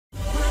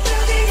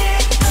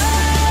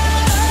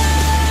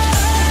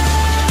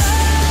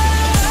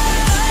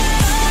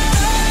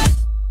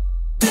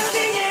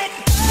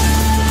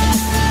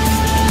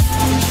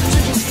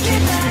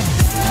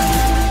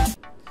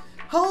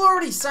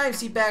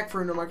SidoesMC back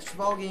for No Microsoft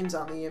Ball Games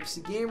on the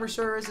MCGamer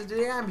servers, and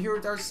today I'm here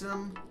with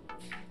SidoesMC.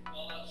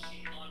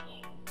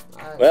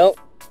 Well,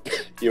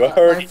 you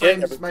already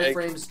did. My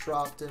frames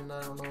dropped, and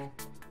I don't know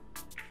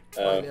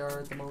why they are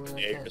at the moment.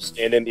 Yeah,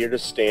 you're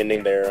just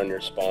standing there on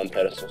your spawn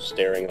pedestal,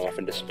 staring off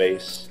into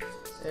space.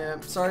 Yeah,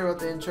 sorry about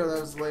the intro. That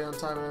was late on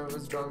time, and it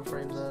was dropping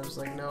frames. And I was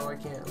like, no, I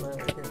can't do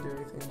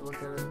anything to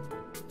look at it.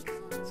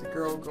 It's a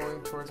girl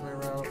going towards my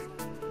route.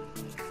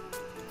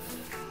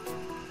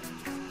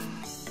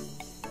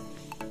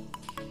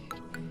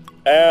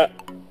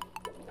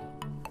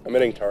 I'm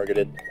getting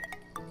targeted.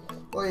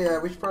 Well, yeah,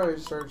 we should probably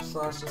start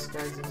slash this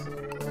guy's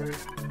later.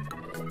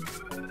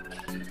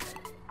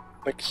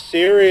 Like,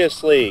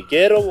 seriously,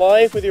 get a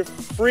life with your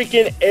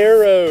freaking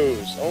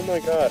arrows! Oh my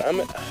god,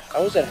 I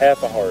was at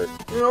half a heart.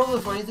 You know,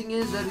 the funny thing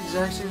is that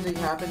exact same thing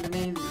happened to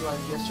me like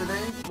yesterday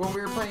when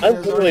we were playing. I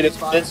literally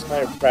just missed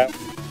my crap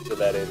to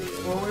that idiot.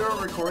 When we were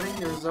recording,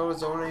 there was a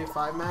Zone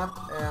A5 map,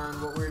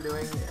 and what we were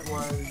doing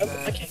was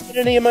I can't get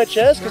any of my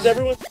chests because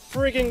everyone's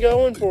freaking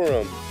going for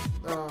them.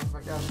 Oh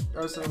my gosh,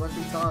 I was so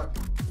lucky talk.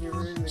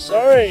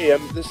 Sorry,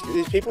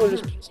 these people are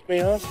just pissing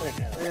me off right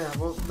now. Yeah,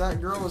 well, that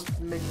girl was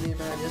making me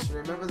mad yesterday.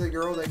 Remember the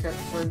girl that kept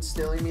Flynn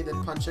stealing me,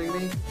 then punching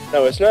me?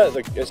 No, it's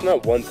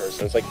not one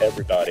person. It's like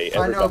everybody.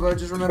 I know, but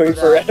just remember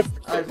that.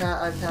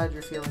 I've had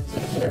your feelings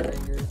and your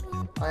anger.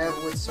 I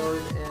have wood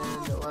sword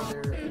and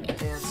leather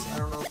pants. I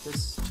don't know if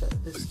this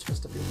is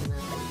just a big thing or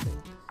anything.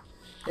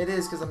 It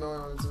is because I'm the only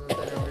one that's in the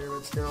bed earlier,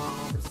 but still, I don't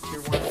know if it's a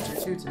tier 1 or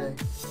tier 2 today.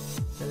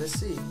 Let us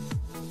see.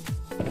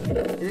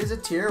 It is a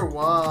tier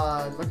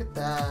 1. Look at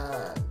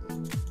that.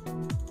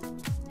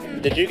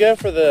 Did you go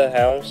for the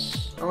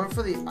house? I went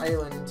for the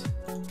island.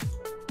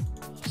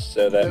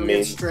 So that means we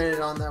means got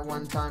stranded on that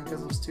one time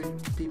because those two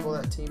people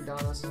that teamed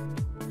on us.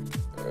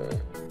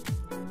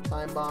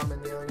 Time Bomb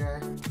and the other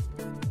guy.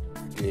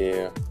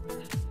 Yeah.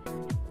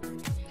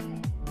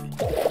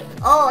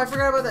 Oh, I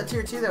forgot about that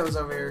tier 2 that was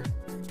over here.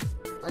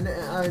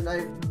 I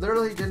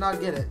literally did not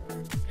get it.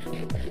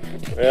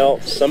 Well,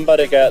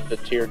 somebody got the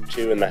tier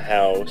 2 in the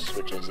house,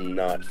 which is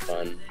not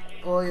fun.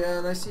 Well, yeah,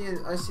 and I see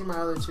my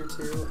other tier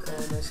 2,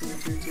 and I see the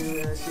tier 2,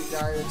 and I see a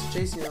guy that's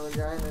chasing the other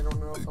guy, and I don't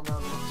know if I'm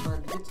having enough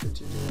time to get to the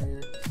tier 2 right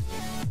here.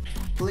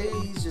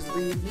 Please, just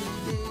leave me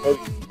be. Oh,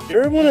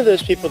 you're one of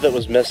those people that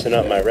was messing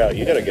up my route.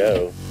 You gotta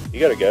go. You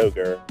gotta go,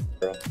 girl.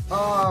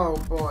 Oh,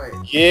 boy.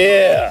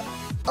 Yeah!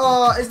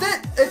 Oh,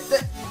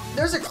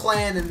 there's a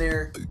clan in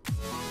there.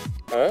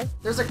 Huh?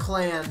 There's a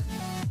clan.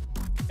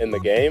 In the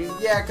game?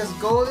 Yeah, because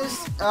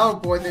Goldis. Oh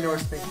boy, they know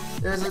me.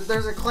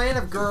 There's a clan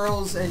of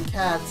girls and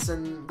cats,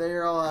 and they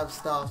all have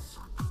stuff.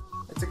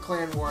 It's a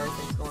clan war, I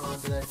think, going on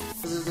today.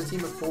 Because there's a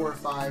team of 4 or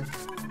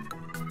 5.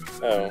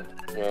 Oh,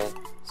 well.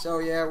 So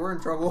yeah, we're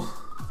in trouble.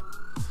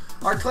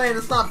 Our clan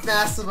is not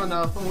massive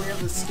enough, and we have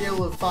the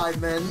skill of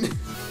 5 men.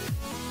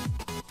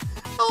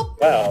 Help!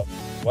 Wow,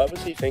 what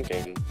was he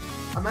thinking?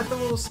 I'm at the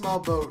little small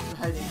boat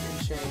hiding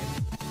in shame.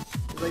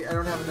 It's like I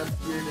don't have enough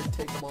gear to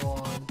take them all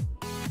on.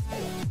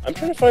 I'm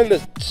trying to find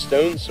the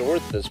stone sword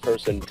that this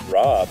person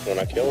dropped when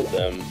I killed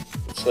them.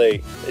 It's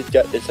like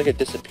it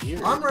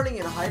disappeared. I'm running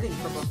and hiding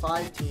from a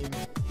 5 team,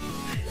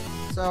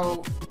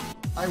 so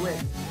I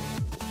win.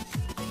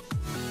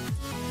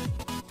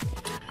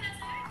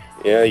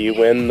 Yeah, you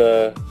win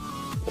the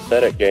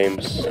pathetic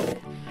games.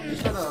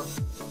 Shut up.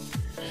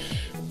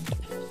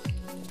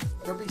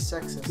 Don't be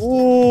sexist.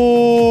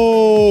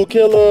 Ooh,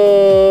 kill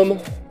him.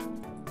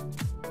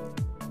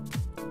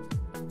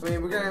 I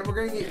mean, we're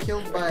gonna get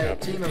killed by a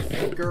team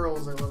of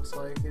girls. It looks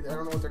like. I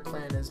don't know what their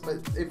clan is, but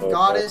if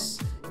Goddess,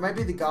 it might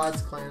be the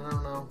Gods clan. I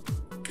don't know.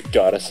 The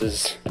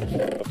goddesses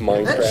of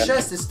Minecraft. That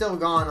chest is still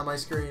gone on my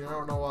screen. I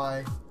don't know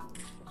why.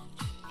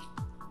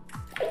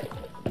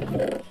 Damn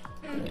it.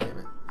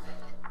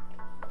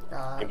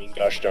 I mean,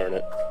 gosh darn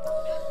it.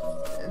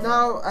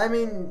 No, I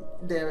mean,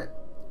 damn it.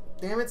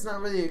 Damn it's not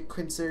really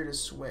considered a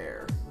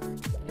swear.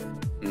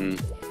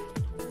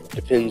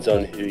 Depends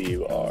on who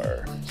you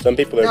are. Some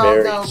people are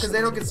very... No, because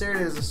they don't consider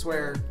it as a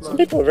swear. Look. Some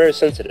people are very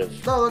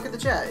sensitive. No, look at the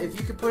chat. If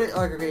you could put it,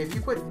 like, okay, if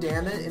you put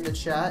damn it in the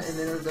chat and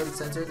then it doesn't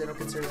censor it, they don't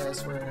consider that a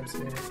swear in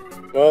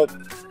MCGamer. Well,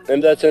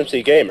 and that's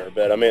MCGamer,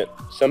 but I mean,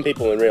 some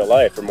people in real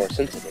life are more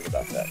sensitive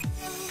about that.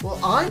 Well,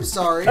 I'm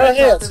sorry. I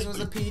thought this was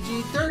a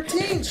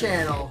PG-13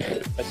 channel.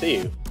 I see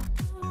you.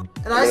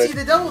 And I see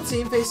the double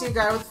team facing a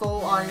guy with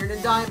full iron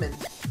and diamond.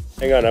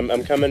 Hang on,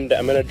 I'm coming.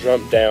 I'm gonna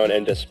jump down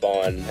into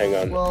spawn. Hang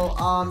on. Well,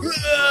 I'm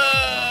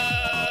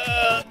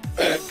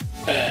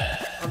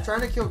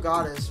trying to kill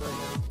Goddess right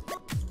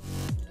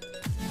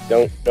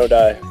now. Don't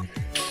die.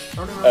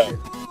 Don't even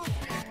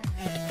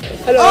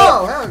Hello.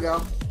 Oh, there we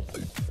go.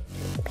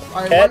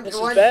 Alright, Katniss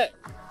is back.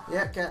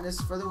 Yeah,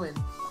 Katniss for the win.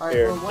 Alright,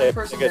 Here, well, one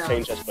person down.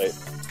 change chest plate.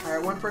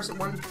 Alright, one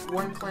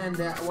clan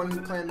down,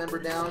 one clan member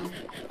down.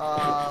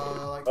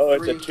 Like oh,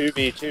 3. It's a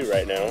 2v2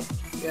 right now.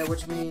 Yeah,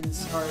 which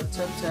means, alright,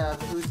 tab,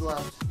 who's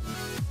left?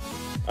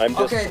 I'm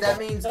just... Okay, that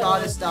means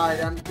Goddess died.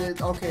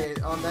 Okay,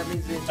 that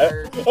means the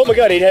entire... oh my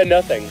god, he had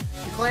nothing.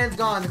 The clan's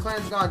gone,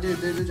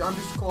 dude.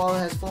 Underscore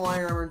has full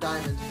iron armor and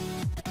diamond.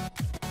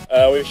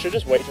 We should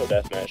just wait till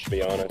deathmatch, to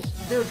be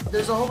honest. Dude,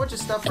 there's a whole bunch of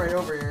stuff right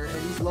over here,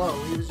 and he's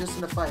low. He was just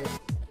in a fight.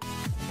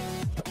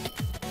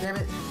 Damn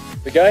it.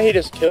 The guy he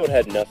just killed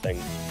had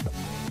nothing.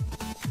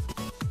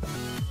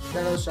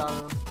 Got another shot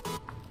on him.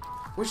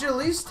 We should at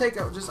least take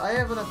out. Just I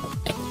have enough.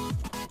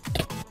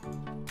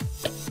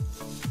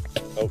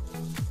 Oh.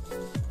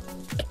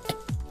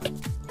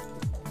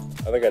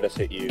 I think I just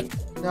hit you.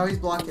 No, he's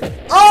blocking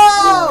it.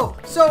 Oh!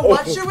 So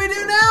what should we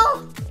do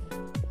now?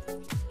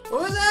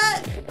 What was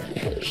that?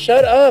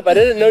 Shut up! I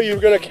didn't know you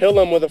were gonna kill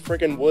him with a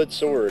freaking wood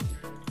sword.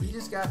 He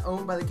just got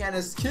owned by the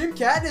Katniss. Kim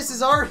Katniss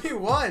has already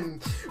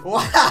won.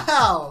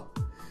 Wow.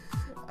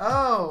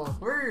 Oh,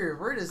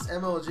 we're just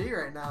MLG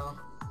right now.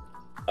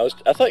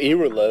 I thought you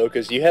were low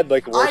because you had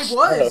like worse I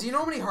was. stuff. You know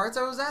how many hearts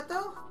I was at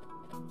though?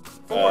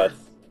 4,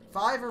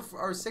 5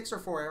 or 6 or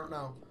 4. I don't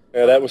know.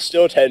 Yeah, that was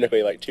still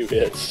technically like 2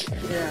 hits.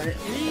 Yeah,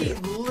 we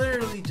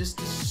literally just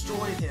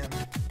destroyed him.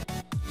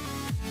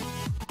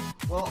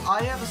 Well,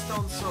 I have a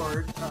stone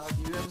sword. Do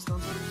you have a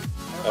stone sword?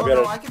 Oh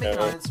no, I can make an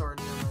iron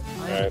sword.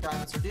 I have a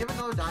diamond sword. Do you have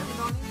another diamond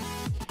on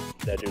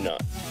you? I do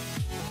not.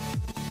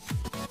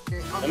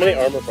 Okay, how many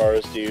armor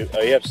bars do you?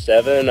 Oh, you have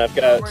 7. I've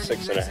got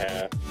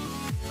 6.5.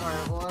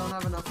 Alright, well I don't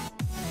have enough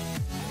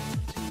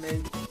to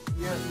make...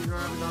 You don't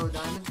have another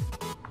diamond?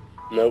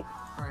 Nope.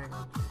 Alright, hang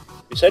on.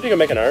 You said you could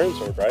make an iron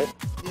sword, right?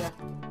 Yeah.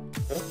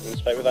 Oh, let's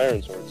fight with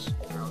iron swords.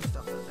 I'll just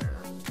dump it there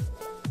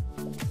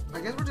then.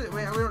 I guess we're just...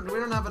 Wait, we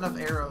don't have enough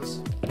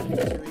arrows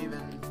to even...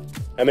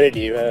 How many do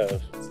you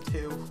have? It's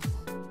 2.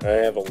 I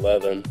have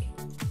 11.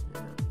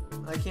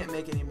 I can't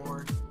make any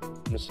more.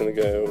 I'm just gonna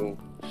go...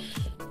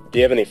 Do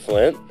you have any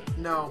flint?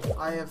 No,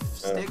 I have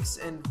sticks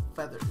and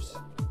feathers.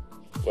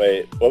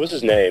 Wait, what was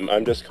his name?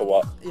 I'm just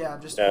Kawa. Yeah,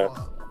 I'm just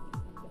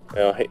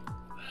Oh, hey.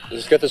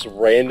 Just got this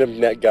random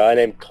guy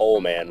named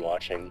Coleman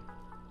watching.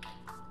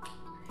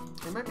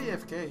 It might be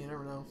AFK, you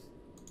never know.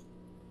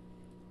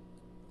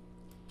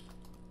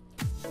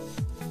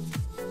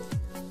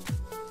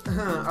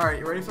 Alright,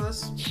 you ready for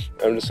this?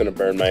 I'm just gonna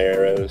burn my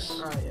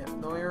arrows. Alright, yeah.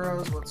 No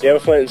arrows whatsoever. Do you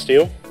have a flint and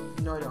steel?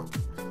 No, I don't.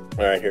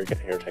 Alright, here,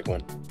 take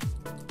one.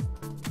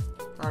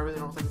 I really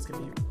don't think it's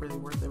gonna be really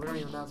worth it. We don't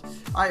even have...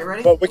 Alright,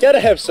 ready? Well, we gotta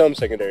have some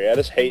secondary. I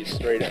just hate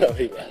straight up.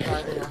 Alright,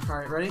 yeah.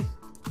 Alright, ready?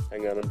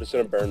 Hang on, I'm just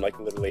gonna burn like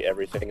literally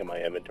everything in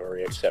my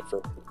inventory except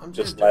for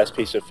this last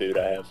piece of food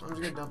I have. I'm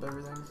just gonna dump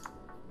everything.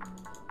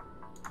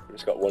 I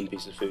just got 1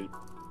 piece of food.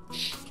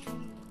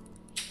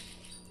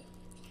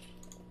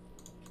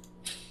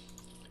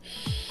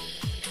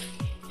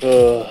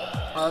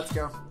 Alright, let's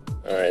go.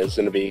 Alright, it's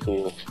gonna be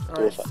cool.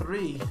 Alright,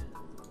 3,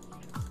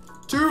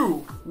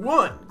 2,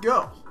 1,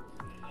 go!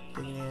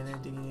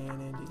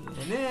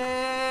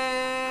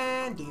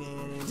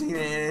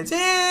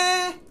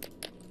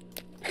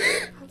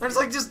 There's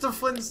like just the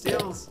flint and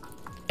steels.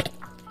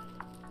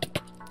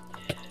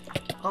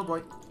 Oh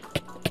boy.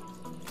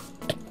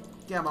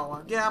 Get out my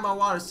water. Get out my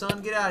water,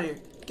 son. Get out of here.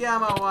 Get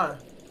out my water.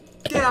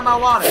 Get out my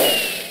water.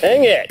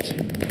 Dang it!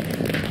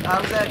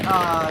 I was at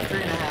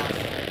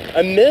 3.5.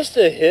 I missed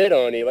a hit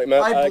on you. Like my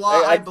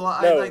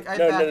no.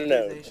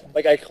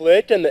 Like I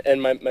clicked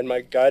and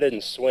my guy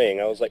didn't swing.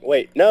 I was like,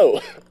 wait,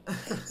 no.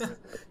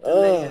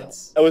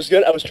 I was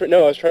trying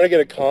to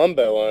get a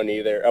combo on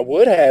you there. I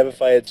would have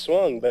if I had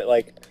swung, but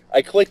like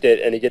I clicked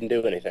it and he didn't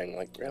do anything.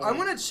 Like really? I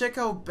want to check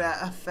how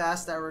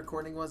fast that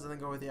recording was and then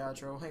go with the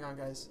outro. Hang on,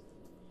 guys.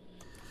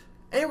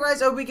 Anyway,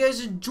 guys, I hope you guys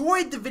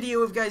enjoyed the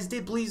video. If you guys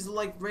did, please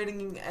like,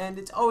 rating, and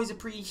it's always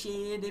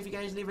appreciated if you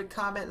guys leave a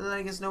comment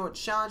letting us know what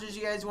challenges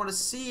you guys want to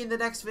see in the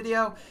next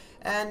video.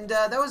 And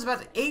that was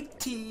about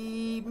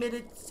 80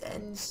 minutes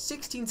and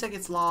 16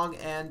 seconds long.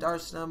 And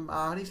Arcenim,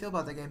 how do you feel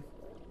about the game?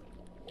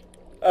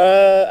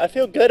 I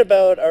feel good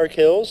about our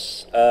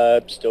kills.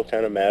 Still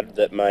kind of mad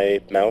that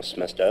my mouse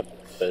messed up,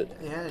 but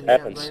yeah,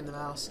 blame the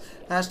mouse.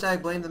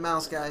 Hashtag blame the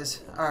mouse,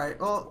 guys. Alright,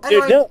 well,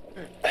 anyway. Dude, no.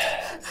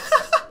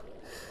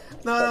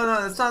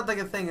 No, it's not like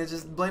a thing. It's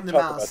just blame the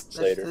mouse.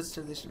 That's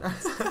tradition.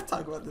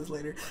 Talk about this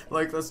later.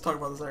 Like, let's talk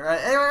about this later. All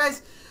right, anyway,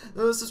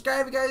 guys,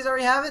 subscribe if you guys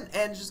already haven't,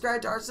 and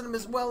subscribe to SidoesMC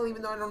as well,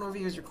 even though I don't know if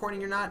he was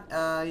recording or not.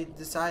 He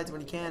decides when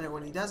he can or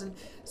when he doesn't.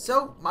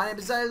 So, my name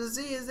is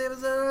SidoesMC, his name is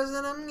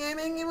SidoesMC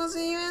Gaming, and we'll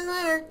see you guys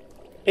later.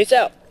 Peace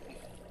out.